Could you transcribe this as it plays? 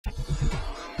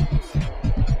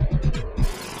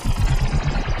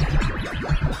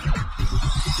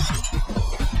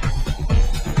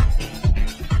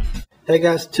Hey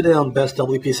guys, today on Best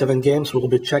WP7 Games we'll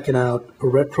be checking out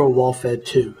Retro Warfare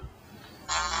 2.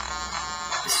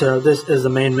 So this is the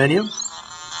main menu.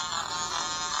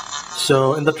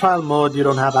 So in the trial mode you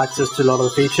don't have access to a lot of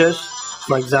the features.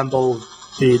 For example,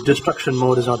 the destruction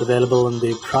mode is not available in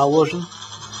the trial version.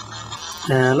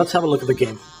 And let's have a look at the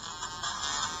game.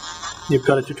 You've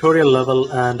got a tutorial level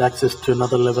and access to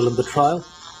another level in the trial.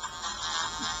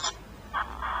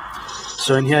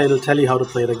 So in here it'll tell you how to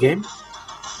play the game.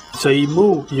 So you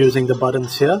move using the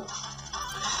buttons here,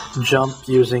 jump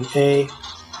using A,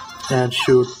 and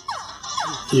shoot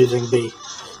using B.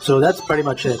 So that's pretty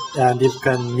much it, and you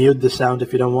can mute the sound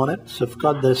if you don't want it. So I've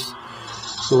got this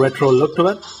retro look to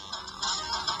it.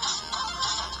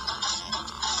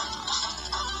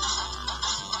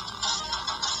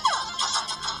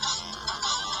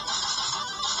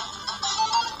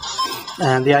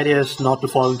 And the idea is not to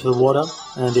fall into the water,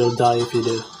 and you'll die if you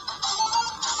do.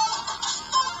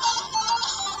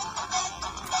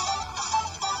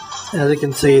 As you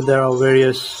can see, there are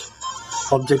various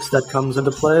objects that comes into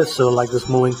play, so like this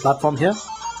moving platform here.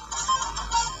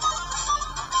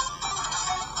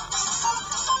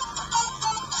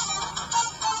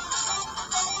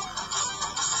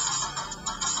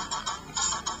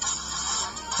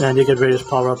 And you get various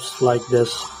power-ups like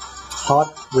this heart,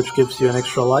 which gives you an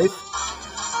extra life.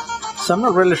 So I'm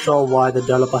not really sure why the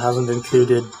developer hasn't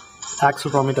included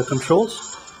accelerometer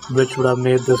controls, which would have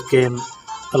made this game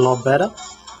a lot better.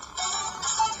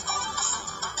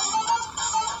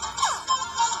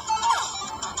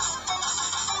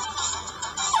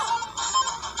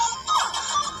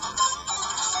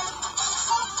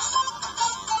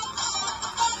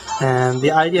 And the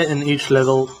idea in each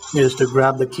level is to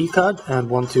grab the keycard,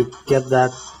 and once you get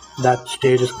that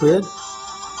stage is cleared.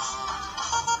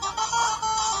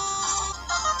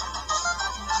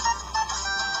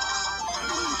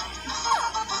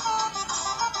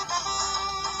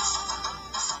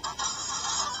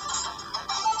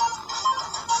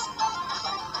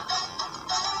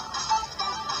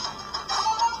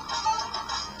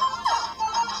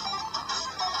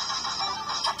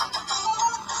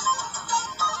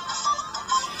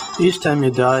 Each time you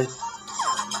die,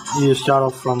 you start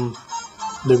off from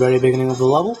the very beginning of the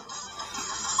level.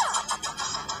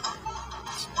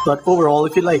 But overall,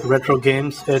 if you like retro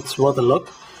games, it's worth a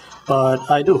look.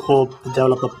 But I do hope the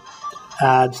developer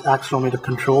adds accelerometer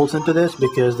controls into this,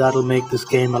 because that'll make this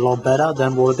game a lot better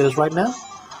than what it is right now.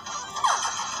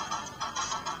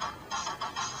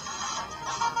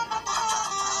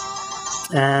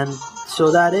 And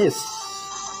so that is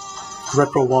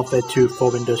Retro Warfare 2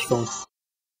 for Windows Phone.